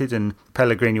they wanted, and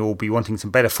Pellegrini will be wanting some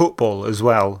better football as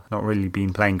well, not really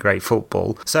been playing great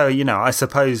football. So, you know, I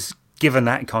suppose given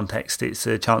that context, it's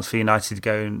a chance for United to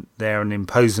go there and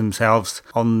impose themselves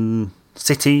on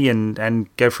City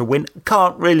and go for a win.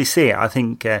 Can't really see it. I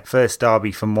think first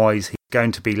derby for Moyes, he's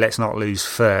going to be let's not lose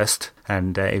first,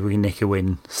 and if we nick a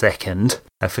win second,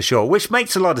 for sure, which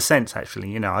makes a lot of sense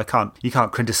actually. You know, you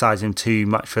can't criticise him too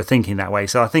much for thinking that way.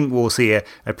 So I think we'll see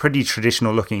a pretty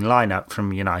traditional looking lineup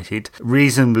from United,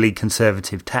 reasonably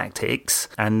conservative tactics,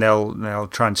 and they'll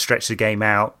try and stretch the game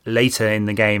out later in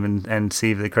the game and see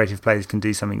if the creative players can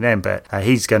do something then. But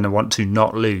he's going to want to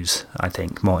not lose, I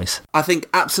think, Moyes. I think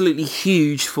absolutely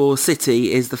huge for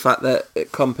City is the fact that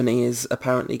Kompany is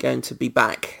apparently going to be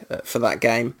back for that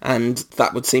game, and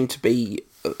that would seem to be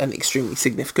an extremely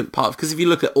significant part, because if you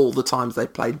look at all the times they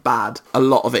played bad, a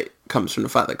lot of it comes from the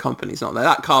fact that Kompany's not there.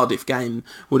 That Cardiff game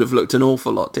would have looked an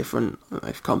awful lot different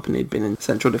if Kompany had been in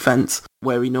central defence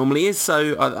where he normally is,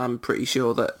 so I'm pretty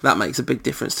sure that makes a big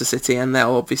difference to City, and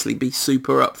they'll obviously be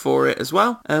super up for it as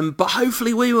well. But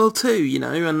hopefully we will too, you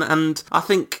know, and I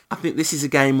think this is a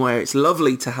game where it's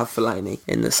lovely to have Fellaini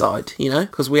in the side, you know,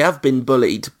 because we have been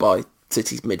bullied by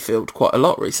City's midfield quite a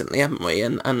lot recently, haven't we?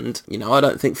 And you know, I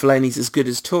don't think Fellaini's as good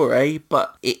as Toure,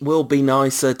 but it will be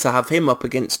nicer to have him up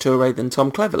against Toure than Tom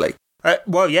Cleverley.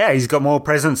 Well, yeah, he's got more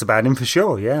presence about him for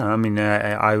sure, yeah. I mean,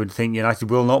 I would think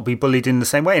United will not be bullied in the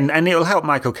same way. And it'll help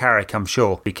Michael Carrick, I'm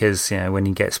sure, because, you know, when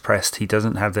he gets pressed, he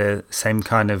doesn't have the same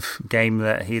kind of game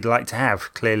that he'd like to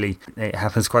have. Clearly, it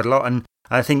happens quite a lot. And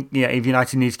I think, yeah, if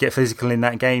United need to get physical in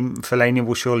that game, Fellaini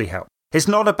will surely help. It's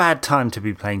not a bad time to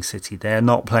be playing City. They're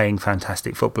not playing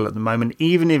fantastic football at the moment.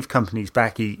 Even if Kompany's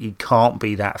back, he can't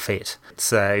be that fit.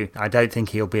 So I don't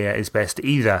think he'll be at his best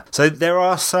either. So there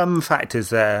are some factors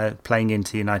that are playing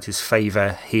into United's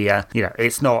favour here. You know,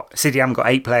 it's not City haven't got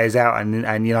 8 players out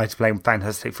and United playing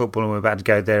fantastic football and we're about to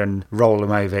go there and roll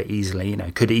them over easily. You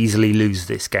know, could easily lose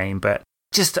this game, but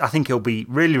I think it'll be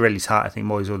really, really tight. I think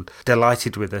Moyes will be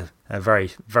delighted with a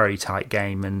very, very tight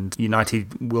game, and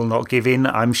United will not give in,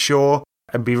 I'm sure.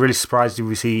 I'd be really surprised if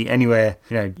we see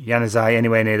Januzaj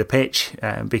anywhere near the pitch,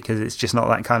 because it's just not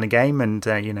that kind of game, and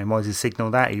Moyes has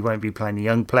signalled that he won't be playing the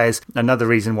young players. Another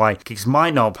reason why Giggs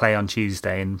might not play on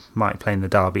Tuesday and might play in the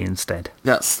derby instead.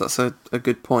 That's a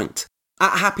good point.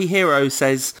 At Happy Hero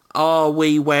says, are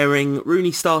we wearing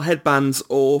Rooney-style headbands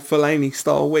or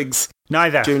Fellaini-style wigs?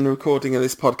 Neither. During the recording of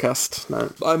this podcast,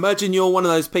 no. I imagine you're one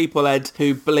of those people, Ed,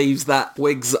 who believes that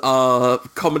wigs are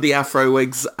comedy afro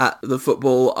wigs at the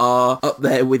football are up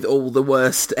there with all the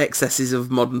worst excesses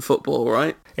of modern football,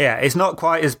 right? Yeah, it's not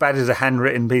quite as bad as a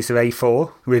handwritten piece of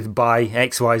A4 with by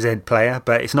XYZ player,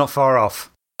 but it's not far off.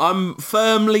 I'm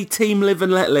firmly team live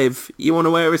and let live. You want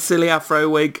to wear a silly afro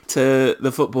wig to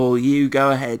the football, you go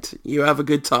ahead. You have a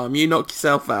good time. You knock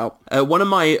yourself out. One of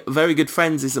my very good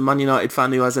friends is a Man United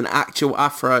fan who has an actual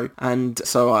afro, and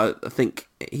so I think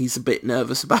he's a bit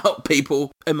nervous about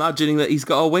people imagining that he's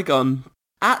got a wig on.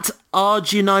 At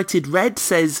Arge United Red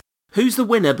says, who's the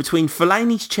winner between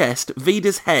Fellaini's chest,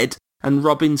 Vida's head and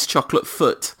Robin's chocolate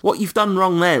foot? What you've done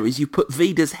wrong there is you put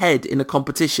Vida's head in a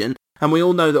competition, and we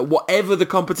all know that whatever the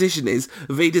competition is,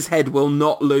 Vida's head will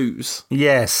not lose.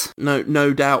 Yes.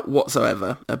 No doubt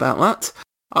whatsoever about that.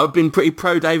 I've been pretty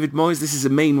pro David Moyes. This is a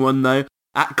mean one, though.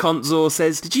 At Conzor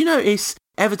says, did you notice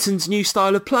Everton's new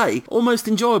style of play? Almost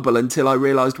enjoyable until I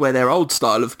realised where their old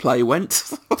style of play went.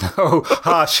 Oh,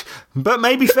 harsh, but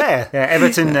maybe fair. Yeah,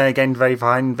 Everton gained a very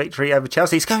fine victory over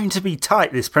Chelsea. It's going to be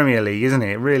tight, this Premier League, isn't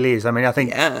it? It really is. I mean, I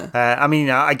think. Yeah.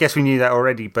 I guess we knew that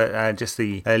already, but just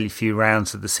the early few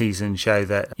rounds of the season show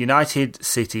that United,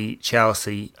 City,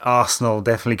 Chelsea, Arsenal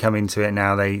definitely come into it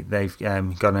now. They've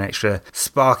got an extra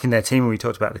spark in their team. We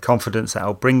talked about the confidence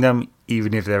that'll bring them,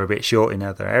 even if they're a bit short in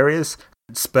other areas.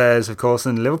 Spurs, of course,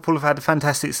 and Liverpool have had a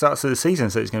fantastic start to the season,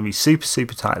 so it's going to be super,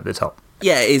 super tight at the top.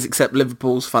 Yeah, it is, except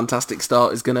Liverpool's fantastic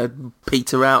start is going to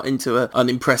peter out into an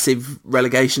unimpressive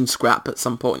relegation scrap at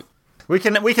some point. We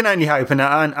can only hope, and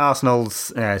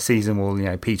Arsenal's season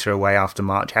will peter away after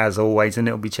March as always, and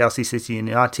it'll be Chelsea, City, and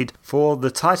United for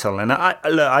the title. And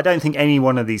I don't think any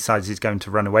one of these sides is going to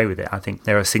run away with it. I think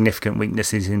there are significant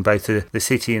weaknesses in both the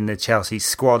City and the Chelsea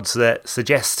squads that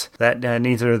suggest that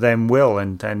neither of them will,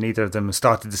 and neither of them have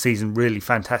started the season really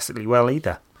fantastically well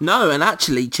either. No, and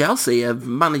actually Chelsea have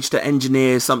managed to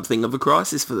engineer something of a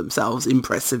crisis for themselves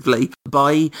impressively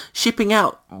by shipping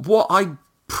out what I'm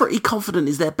pretty confident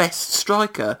is their best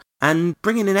striker, and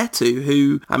bringing in Eto'o,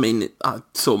 who, I mean, I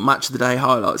saw match of the day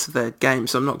highlights of their game,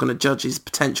 so I'm not going to judge his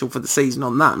potential for the season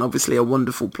on that, and obviously a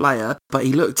wonderful player, but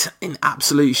he looked in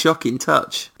absolute shocking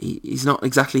touch. He's not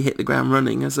exactly hit the ground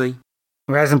running, has he?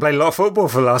 Who hasn't played a lot of football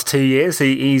for the last 2 years.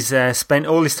 He's spent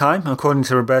all his time, according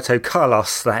to Roberto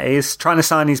Carlos, that is, trying to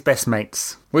sign his best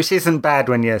mates. Which isn't bad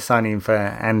when you're signing for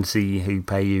Anzi, who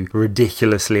pay you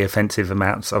ridiculously offensive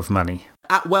amounts of money.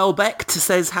 At Welbeck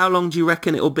says, how long do you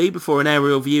reckon it'll be before an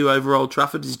aerial view over Old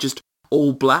Trafford is just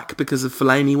all black because of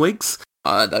Fellaini wigs?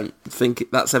 I don't think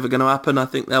that's ever going to happen. I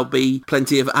think there'll be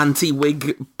plenty of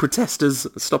anti-wig protesters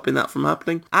stopping that from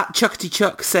happening. At Chuckety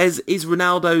Chuck says, is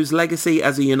Ronaldo's legacy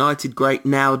as a United great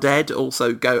now dead?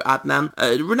 Also go Adnan.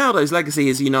 Ronaldo's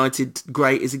legacy as a United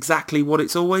great is exactly what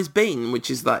it's always been, which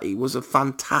is that he was a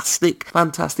fantastic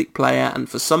player, and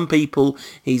for some people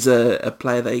he's a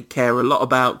player they care a lot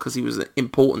about because he was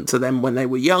important to them when they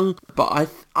were young.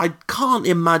 But I can't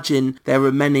imagine there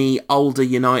are many older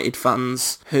United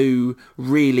fans who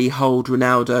really hold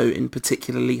Ronaldo in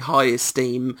particularly high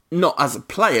esteem, not as a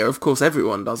player, of course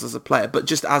everyone does as a player, but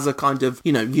just as a kind of,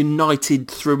 United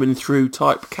through and through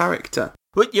type character.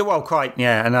 Well, quite,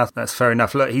 yeah, and that's fair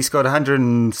enough. Look, he scored 100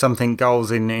 and something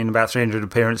goals in about 300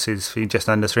 appearances, for just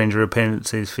under 300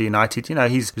 appearances for United.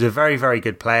 He's a very, very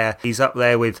good player. He's up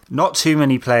there with not too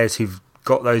many players who've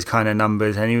got those kind of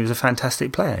numbers, and he was a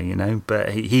fantastic player, but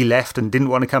he left and didn't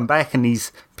want to come back, and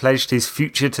he's pledged his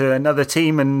future to another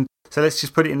team, and so let's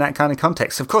just put it in that kind of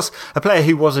context. Of course, a player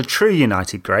who was a true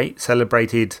United great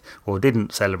celebrated, or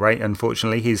didn't celebrate,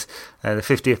 unfortunately, his the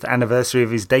 50th anniversary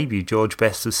of his debut. George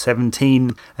Best was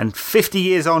 17 and 50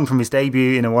 years on from his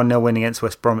debut in a 1-0 win against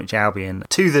West Bromwich Albion.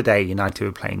 To the day United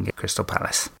were playing at Crystal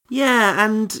Palace. Yeah,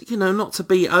 and, not to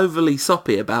be overly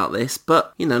soppy about this,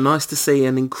 but, nice to see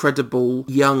an incredible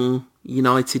young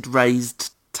United-raised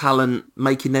talent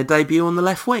making their debut on the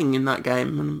left wing in that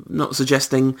game. I'm not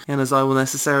suggesting Januzaj will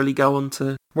necessarily go on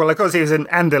to... Well, of course, he was an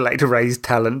underrated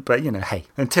talent, but, hey,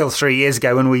 until 3 years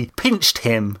ago when we pinched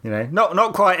him,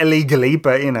 not quite illegally,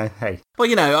 but, hey.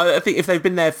 Well, I think if they've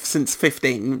been there since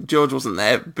 15, George wasn't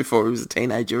there before he was a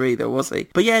teenager either, was he?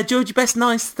 But yeah, George, best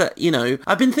nice that,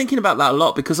 I've been thinking about that a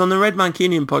lot because on the Red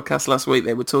Mancunian podcast last week,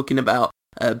 they were talking about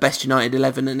best United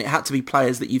 11, and it had to be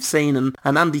players that you've seen, and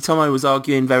Andy Tomo was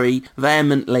arguing very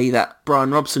vehemently that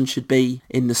Brian Robson should be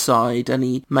in the side, and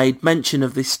he made mention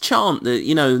of this chant that,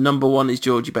 number 1 is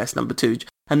Georgie Best, number 2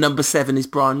 and number 7 is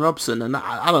Brian Robson, and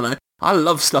I don't know, I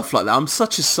love stuff like that. I'm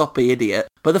such a soppy idiot.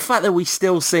 But the fact that we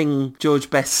still sing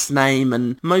George Best's name,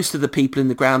 and most of the people in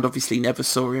the ground obviously never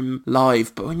saw him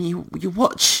live, but when you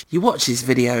watch his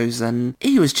videos, and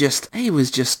he was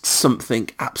just something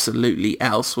absolutely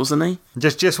else, wasn't he?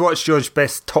 Just watch George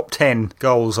Best's top 10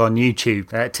 goals on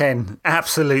YouTube. 10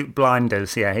 absolute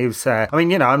blinders. Yeah, he was. I'm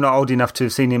not old enough to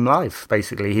have seen him live.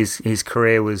 Basically, his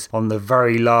career was on the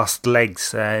very last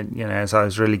legs. As I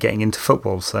was really getting into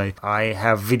football, so I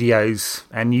have videos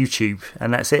and YouTube,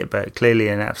 and that's it. But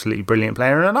clearly an absolutely brilliant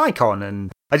player and an icon.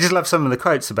 And I just love some of the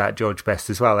quotes about George Best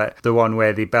as well. The one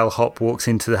where the bellhop walks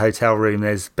into the hotel room,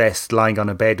 there's Best lying on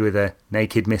a bed with a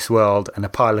naked Miss World and a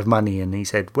pile of money, and he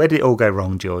said, "Where did it all go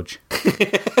wrong, George?"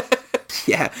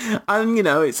 Yeah, and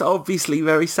it's obviously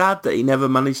very sad that he never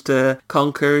managed to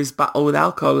conquer his battle with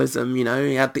alcoholism.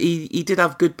 He did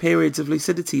have good periods of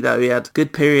lucidity though. He had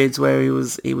good periods where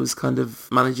he was kind of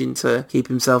managing to keep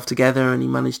himself together, and he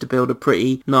managed to build a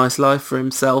pretty nice life for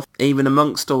himself even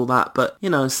amongst all that. But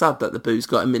it's sad that the booze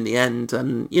got him in the end.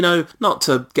 And not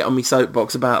to get on my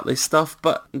soapbox about this stuff,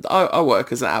 but I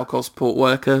work as an alcohol support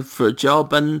worker for a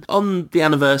job, and on the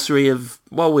anniversary of,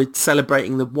 while we're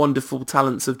celebrating the wonderful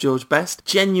talents of George Best,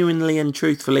 genuinely and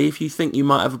truthfully, if you think you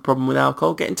might have a problem with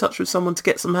alcohol, get in touch with someone to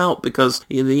get some help, because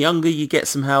the younger you get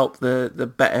some help,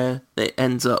 the better it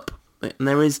ends up. And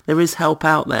there is help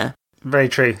out there. Very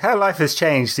true. How life has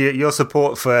changed. Your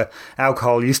support for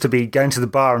alcohol used to be going to the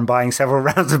bar and buying several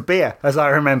rounds of beer, as I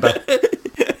remember.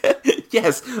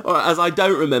 Yes, or as I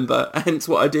don't remember, hence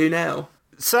what I do now.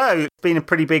 So, it's been a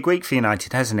pretty big week for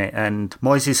United, hasn't it? And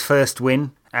Moyes' first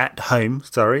win at home,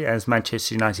 as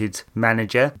Manchester United's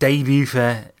manager. Debut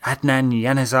for Adnan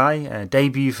Januzaj,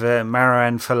 debut for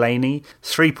Marouane Fellaini.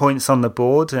 3 points on the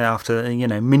board after,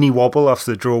 mini wobble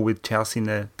after the draw with Chelsea in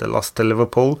the loss to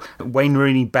Liverpool. Wayne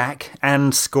Rooney back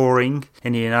and scoring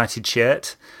in a United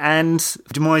shirt. And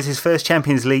Moyes' first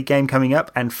Champions League game coming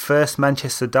up, and first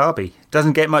Manchester derby.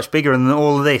 Doesn't get much bigger than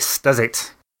all of this, does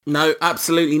it? No,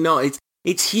 absolutely not.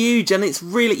 It's huge, and it's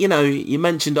really, you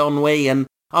mentioned ennui, and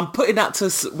I'm putting that to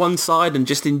one side and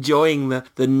just enjoying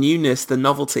the newness, the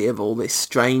novelty of all this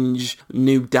strange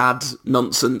new dad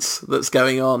nonsense that's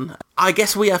going on. I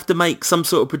guess we have to make some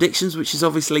sort of predictions, which is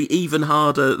obviously even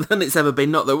harder than it's ever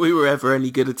been. Not that we were ever any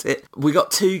good at it. We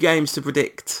got 2 games to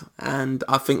predict, and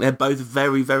I think they're both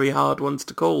very, very hard ones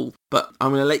to call. But I'm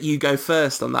going to let you go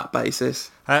first on that basis.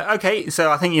 Okay,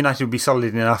 so I think United will be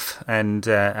solid enough and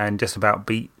just about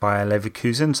beat by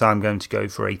Leverkusen. So I'm going to go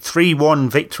for a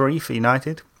 3-1 victory for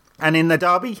United. And in the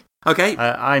derby, okay,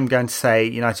 I'm going to say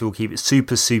United will keep it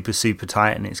super, super, super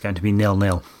tight, and it's going to be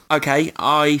 0-0. Okay,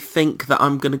 I think that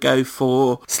I'm going to go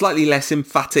for slightly less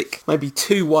emphatic, maybe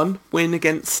 2-1 win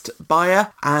against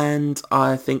Bayer, and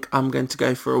I think I'm going to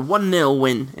go for a 1-0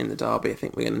 win in the derby. I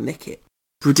think we're going to nick it.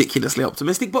 Ridiculously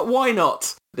optimistic, but why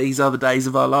not? These are the days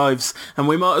of our lives, and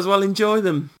we might as well enjoy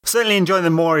them. Certainly enjoy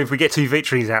them more if we get 2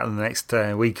 victories out in the next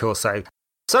week or so.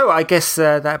 So I guess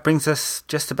that brings us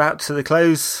just about to the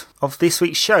close of this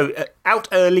week's show. Out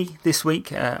early this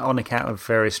week on account of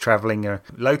various travelling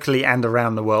locally and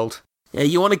around the world. Yeah,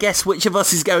 you want to guess which of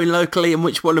us is going locally and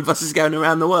which one of us is going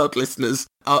around the world, listeners?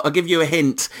 I'll give you a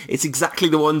hint. It's exactly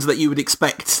the ones that you would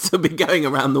expect to be going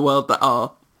around the world that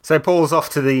are. So Paul's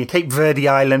off to the Cape Verde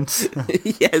Islands.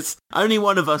 Yes. Only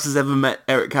one of us has ever met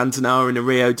Eric Cantona in a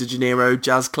Rio de Janeiro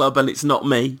jazz club, and it's not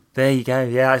me. There you go.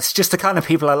 Yeah, it's just the kind of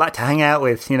people I like to hang out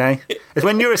with, you know. It's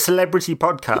when you're a celebrity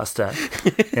podcaster,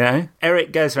 you know.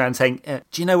 Eric goes around saying,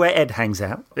 do you know where Ed hangs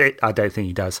out? I don't think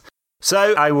he does.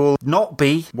 So I will not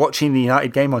be watching the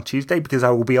United game on Tuesday because I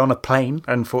will be on a plane,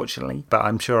 unfortunately. But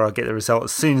I'm sure I'll get the result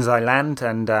as soon as I land,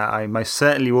 and I most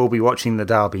certainly will be watching the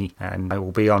derby, and I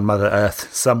will be on Mother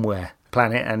Earth somewhere,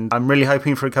 planet, and I'm really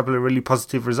hoping for a couple of really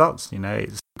positive results. You know,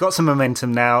 it's got some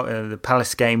momentum now. The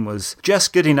Palace game was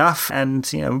just good enough,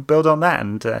 and, you know, build on that,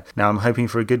 and now I'm hoping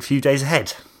for a good few days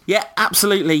ahead. Yeah,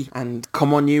 absolutely. And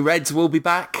come on, you Reds, we'll be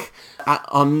back at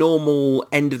our normal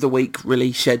end of the week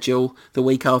release schedule the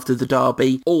week after the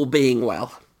derby, all being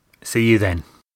well. See you then.